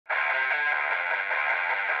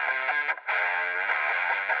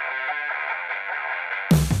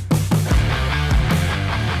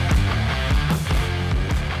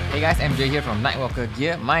Hey guys, MJ here from Nitecore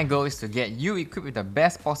Gear. My goal is to get you equipped with the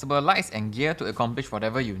best possible lights and gear to accomplish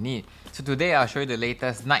whatever you need. So today I'll show you the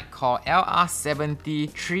latest Nitecore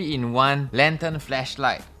LR70 3-in-1 lantern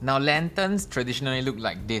flashlight. Now lanterns traditionally look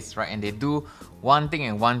like this, right? And they do one thing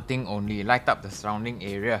and one thing only, light up the surrounding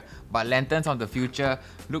area. But lanterns of the future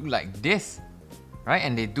look like this, right?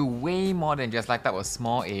 And they do way more than just light up a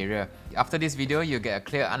small area. After this video, you'll get a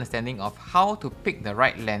clear understanding of how to pick the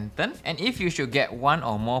right lantern and if you should get one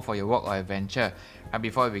or more for your work or adventure. Right,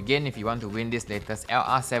 before we begin, if you want to win this latest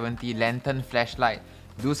LR70 lantern flashlight,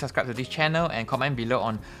 do subscribe to this channel and comment below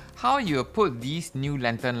on how you put these new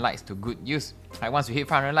lantern lights to good use. Right, once we hit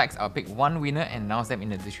 500 likes, I'll pick one winner and announce them in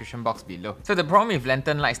the description box below. So the problem with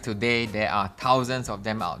lantern lights today, there are thousands of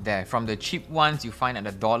them out there. From the cheap ones you find at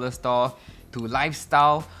the dollar store to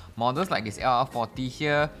lifestyle models like this LR40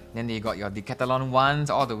 here, then they got your Decathlon ones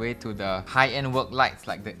all the way to the high-end work lights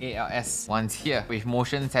like the ALS ones here with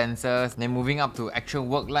motion sensors. Then moving up to actual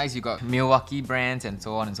work lights, you got Milwaukee brands and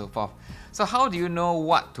so on and so forth. So how do you know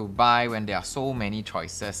what to buy when there are so many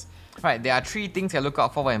choices? Right, there are three things I look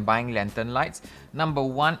out for when buying lantern lights. Number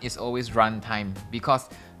one is always runtime, because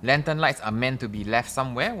lantern lights are meant to be left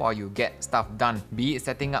somewhere while you get stuff done, be it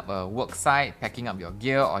setting up a work site, packing up your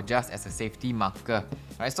gear, or just as a safety marker.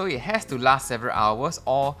 Right, so it has to last several hours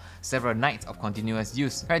or several nights of continuous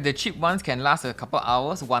use. Right, the cheap ones can last a couple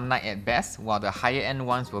hours, one night at best, while the higher end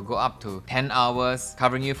ones will go up to 10 hours,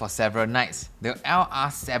 covering you for several nights. The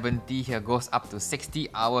LR70 here goes up to 60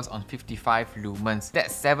 hours on 55 lumens.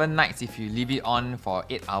 That's 7 nights if you leave it on for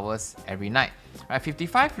 8 hours every night. Right,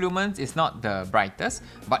 55 lumens is not the brightest,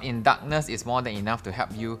 but in darkness it's more than enough to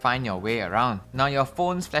help you find your way around. Now your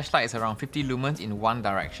phone's flashlight is around 50 lumens in one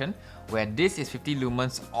direction, where this is 50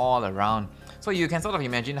 lumens all around. So you can sort of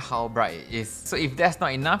imagine how bright it is. So if that's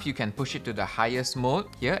not enough, you can push it to the highest mode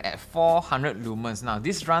here at 400 lumens. Now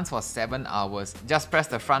this runs for 7 hours. Just press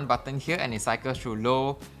the front button here and it cycles through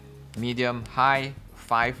low, medium, high,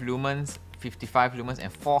 5 lumens, 55 lumens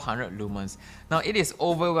and 400 lumens. Now it is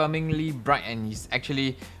overwhelmingly bright and is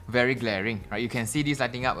actually very glaring, right? You can see this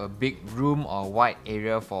lighting up a big room or wide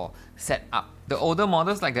area for setup. The older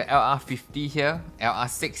models like the LR50 here,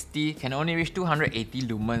 LR60 can only reach 280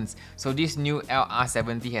 lumens. So this new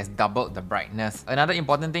LR70 has doubled the brightness. Another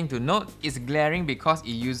important thing to note is glaring because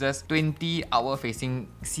it uses 20 outward facing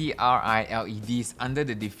CRI LEDs under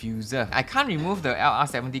the diffuser. I can't remove the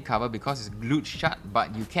LR70 cover because it's glued shut,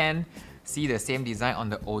 but you can see the same design on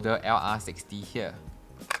the older LR60 here.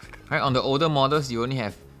 Right, on the older models, you only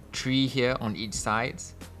have 3 here on each side,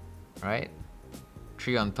 right?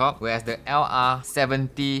 3 on top, whereas the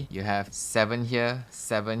LR70, you have 7 here,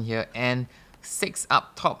 7 here, and 6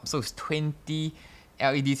 up top. So it's 20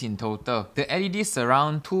 LEDs in total. The LEDs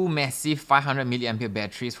surround two massive 500 mAh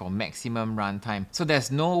batteries for maximum runtime. So there's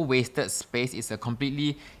no wasted space, it's a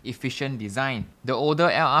completely efficient design. The older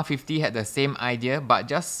LR50 had the same idea, but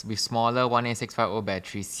just with smaller 18650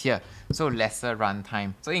 batteries here, so lesser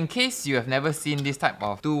runtime. So in case you have never seen this type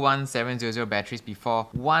of 21700 batteries before,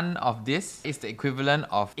 one of this is the equivalent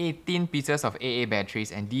of 18 pieces of AA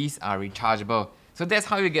batteries, and these are rechargeable. So that's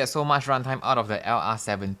how you get so much runtime out of the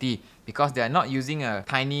LR70, because they are not using a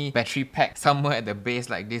tiny battery pack somewhere at the base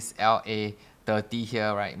like this LA30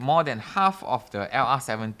 here, right? More than half of the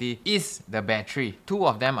LR70 is the battery. 2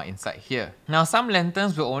 of them are inside here. Now some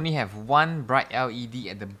lanterns will only have one bright LED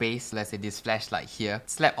at the base, let's say this flashlight here,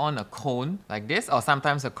 slap on a cone like this, or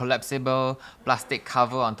sometimes a collapsible plastic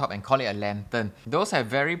cover on top and call it a lantern. Those have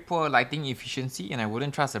very poor lighting efficiency and I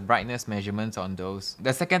wouldn't trust the brightness measurements on those.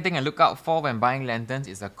 The second thing I look out for when buying lanterns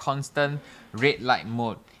is a constant red light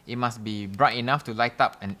mode. It must be bright enough to light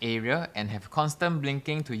up an area and have constant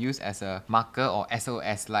blinking to use as a marker or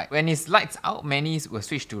SOS light. When it lights out, many will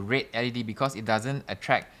switch to red LED because it doesn't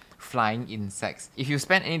attract flying insects. If you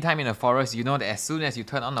spend any time in a forest, you know that as soon as you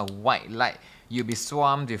turn on a white light, you'll be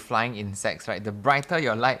swarmed with flying insects, right? The brighter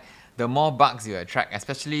your light, the more bugs you attract,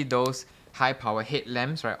 especially those high power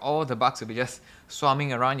headlamps, right? All the bugs will be just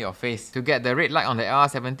swarming around your face. To get the red light on the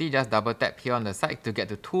LR70, just double tap here on the side to get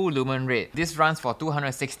to 2 lumen red. This runs for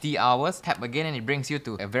 260 hours. Tap again and it brings you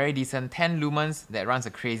to a very decent 10 lumens that runs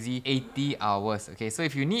a crazy 80 hours. Okay, so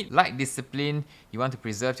if you need light discipline, you want to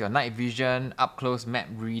preserve your night vision, up close map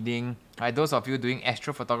reading, right? Those of you doing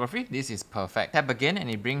astrophotography, this is perfect. Tap again and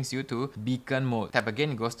it brings you to beacon mode. Tap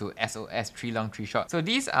again, it goes to SOS, 3 long 3 short. So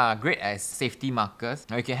these are great as safety markers.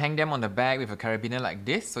 Now you can hang them on the bag with a carabiner like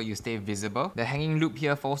this so you stay visible. The hanging loop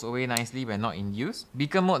here falls away nicely when not in use.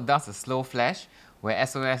 Beacon mode does a slow flash, where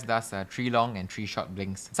SOS does 3 long and 3 short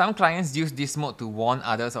blinks. Some clients use this mode to warn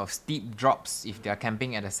others of steep drops if they are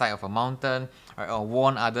camping at the side of a mountain, or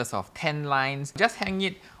warn others of 10 lines. Just hang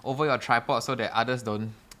it over your tripod so that others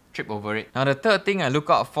don't trip over it. Now the third thing I look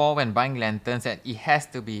out for when buying lanterns is that it has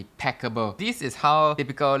to be packable. This is how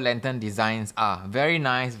typical lantern designs are. Very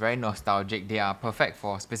nice, very nostalgic. They are perfect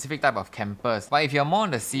for specific type of campers. But if you're more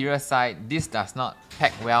on the serious side, this does not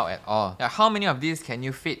pack well at all. Now, how many of these can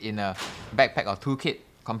you fit in a backpack or toolkit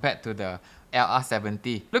compared to the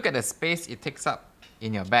LR70? Look at the space it takes up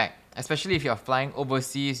in your bag. Especially if you're flying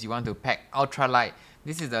overseas, you want to pack ultralight.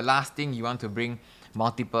 This is the last thing you want to bring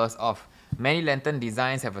multiples of. Many lantern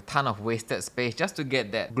designs have a ton of wasted space just to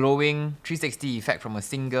get that glowing 360 effect from a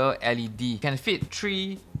single LED. You can fit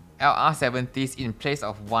 3 LR70s in place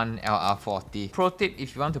of 1 LR40. Pro tip,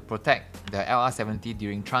 if you want to protect the LR70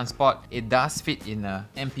 during transport, it does fit in a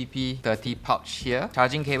MPP30 pouch here.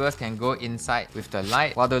 Charging cables can go inside with the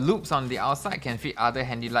light, while the loops on the outside can fit other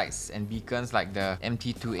handy lights and beacons like the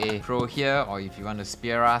MT2A Pro here, or if you want to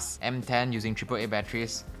spare us M10 using AAA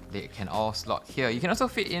batteries, they can all slot here. You can also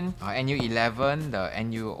fit in NU11, the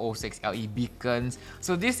NU06 LE beacons.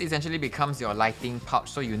 So this essentially becomes your lighting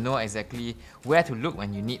pouch, so you know exactly where to look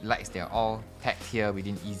when you need lights. They're all packed here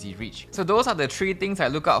within easy reach. So those are the 3 things I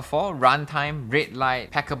look out for: runtime, red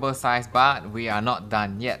light, packable size, but we are not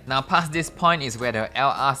done yet. Now past this point is where the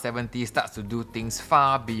LR70 starts to do things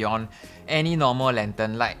far beyond any normal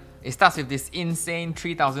lantern light. It starts with this insane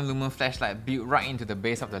 3000 lumen flashlight built right into the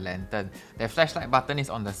base of the lantern. The flashlight button is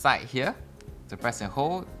on the side here. So press and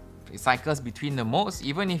hold. It cycles between the modes.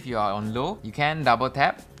 Even if you are on low, you can double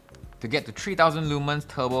tap to get to 3000 lumens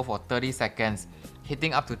turbo for 30 seconds,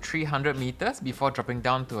 hitting up to 300 meters before dropping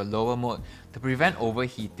down to a lower mode to prevent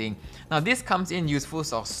overheating. Now this comes in useful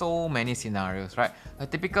for so many scenarios, right? A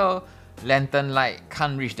typical lantern light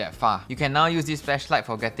can't reach that far. You can now use this flashlight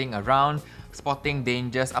for getting around, spotting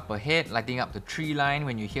dangers up ahead, lighting up the tree line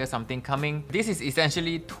when you hear something coming. This is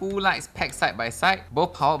essentially 2 lights packed side by side,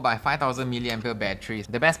 both powered by 5000 mAh batteries.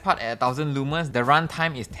 The best part, at 1000 lumens, the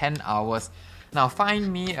runtime is 10 hours. Now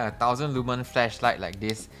find me a 1000 lumen flashlight like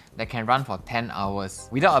this that can run for 10 hours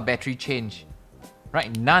without a battery change.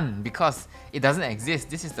 Right? None, because it doesn't exist.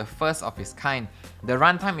 This is the first of its kind. The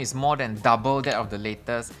runtime is more than double that of the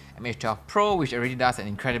latest MH12 Pro, which already does an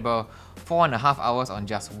incredible 4.5 hours on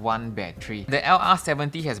just 1 battery. The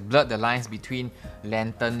LR70 has blurred the lines between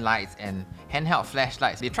lantern lights and handheld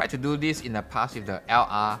flashlights. They tried to do this in the past with the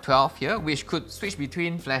LR12 here, which could switch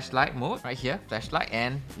between flashlight mode, right here, flashlight,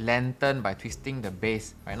 and lantern by twisting the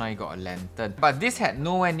base. Right now you got a lantern. But this had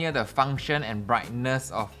nowhere near the function and brightness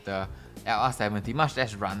of the LR70, much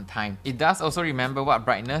less runtime. It does also remember what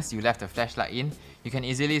brightness you left the flashlight in. You can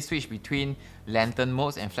easily switch between lantern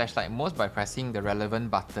modes and flashlight modes by pressing the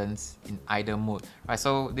relevant buttons in either mode. Right,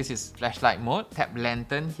 so this is flashlight mode. Tap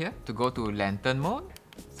lantern here to go to lantern mode.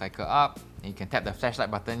 Cycle up, and you can tap the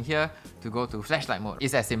flashlight button here to go to flashlight mode.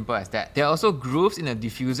 It's as simple as that. There are also grooves in the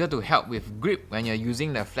diffuser to help with grip when you're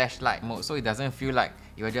using the flashlight mode, so it doesn't feel like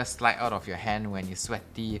it will just slide out of your hand when it's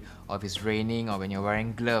sweaty, or if it's raining, or when you're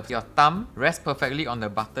wearing gloves. Your thumb rests perfectly on the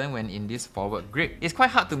button when in this forward grip. It's quite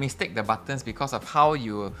hard to mistake the buttons because of how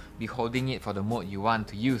you will be holding it for the mode you want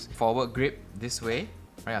to use. Forward grip this way.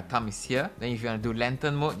 Right, your thumb is here. Then if you want to do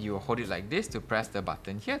lantern mode, you will hold it like this to press the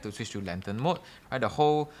button here to switch to lantern mode. Right, the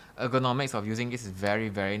whole ergonomics of using this is very,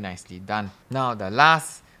 very nicely done. Now the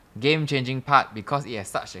last game-changing part, because it has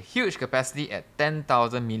such a huge capacity at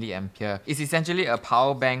 10,000 mAh, is essentially a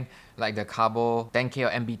power bank like the Carbo 10K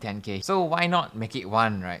or MB10K. So why not make it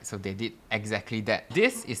one, right? So they did exactly that.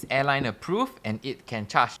 This is airline approved and it can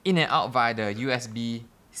charge in and out via the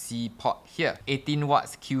USB-C port here. 18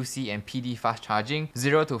 watts QC and PD fast charging,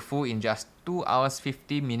 0 to full in just 2 hours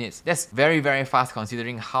 50 minutes. That's very, very fast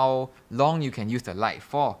considering how long you can use the light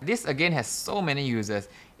for. This again has so many uses.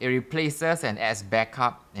 It replaces and adds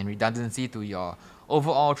backup and redundancy to your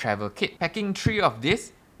overall travel kit. Packing 3 of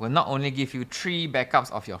this will not only give you 3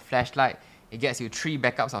 backups of your flashlight, it gets you 3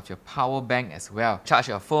 backups of your power bank as well. Charge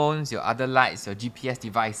your phones, your other lights, your GPS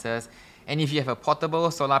devices, and if you have a portable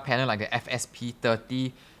solar panel like the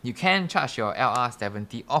FSP30, you can charge your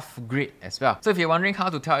LR70 off-grid as well. So if you're wondering how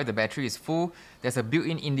to tell if the battery is full, there's a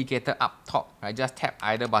built-in indicator up top. Right? Just tap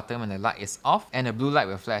either button when the light is off and the blue light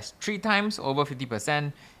will flash 3 times over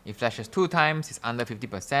 50%. It flashes 2 times, it's under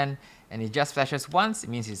 50%. And it just flashes once, it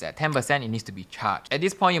means it's at 10%, it needs to be charged. At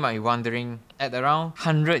this point, you might be wondering, at around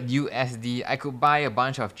 100 USD, I could buy a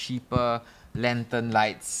bunch of cheaper lantern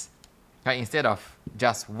lights, right, instead of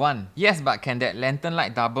just one. Yes, but can that lantern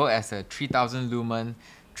light double as a 3000 lumen,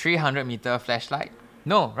 300 meter flashlight?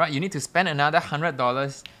 No, right? You need to spend another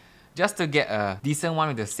 $100 just to get a decent one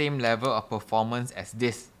with the same level of performance as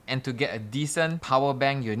this. And to get a decent power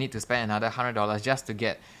bank, you need to spend another $100 just to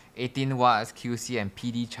get 18 watts QC and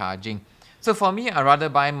PD charging. So for me, I'd rather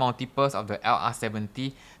buy multiples of the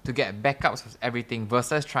LR70 to get backups of everything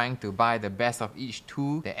versus trying to buy the best of each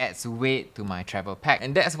tool that adds weight to my travel pack.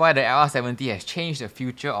 And that's why the LR70 has changed the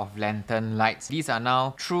future of lantern lights. These are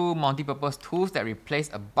now true multi-purpose tools that replace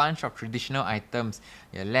a bunch of traditional items.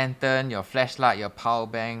 Your lantern, your flashlight, your power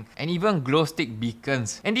bank, and even glow stick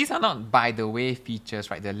beacons. And these are not by the way features,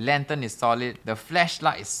 right? The lantern is solid, the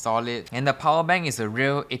flashlight is solid, and the power bank is a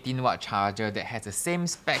real 18 watt charger that has the same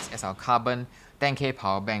specs as our carbon 10K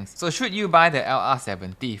power banks. So should you buy the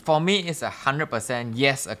LR70? For me, it's 100%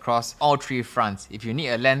 yes across all three fronts. If you need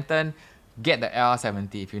a lantern, get the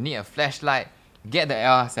LR70. If you need a flashlight, get the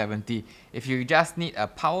LR70. If you just need a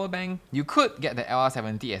power bank, you could get the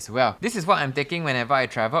LR70 as well. This is what I'm taking whenever I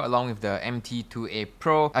travel along with the MT2A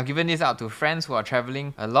Pro. I've given this out to friends who are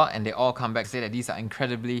traveling a lot and they all come back and say that these are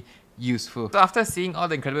incredibly useful. So after seeing all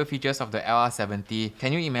the incredible features of the LR70,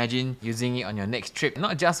 can you imagine using it on your next trip?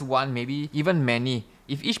 Not just one, maybe even many.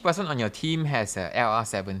 If each person on your team has a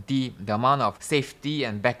LR70, the amount of safety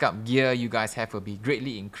and backup gear you guys have will be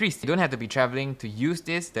greatly increased. You don't have to be traveling to use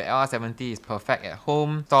this. The LR70 is perfect at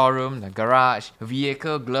home, storeroom, the garage,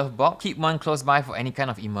 vehicle, glove box. Keep one close by for any kind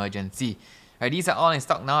of emergency. Right, these are all in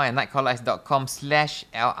stock now at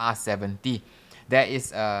nitecorelights.com/LR70. There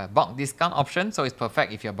is a bulk discount option, so it's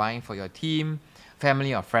perfect if you're buying for your team,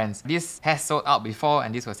 family or friends. This has sold out before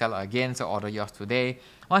and this will sell out again, so order yours today.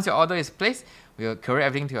 Once your order is placed, we'll courier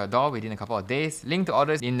everything to your door within a couple of days. Link to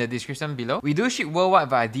orders in the description below. We do ship worldwide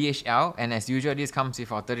via DHL, and as usual, this comes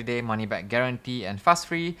with our 30-day money-back guarantee and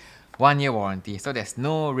fuss-free 1-year warranty, so there's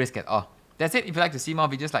no risk at all. That's it. If you'd like to see more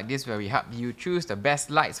videos like this where we help you choose the best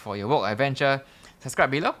lights for your work or adventure,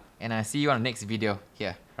 subscribe below, and I'll see you on the next video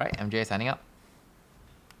here. Alright, I'm Jay signing out.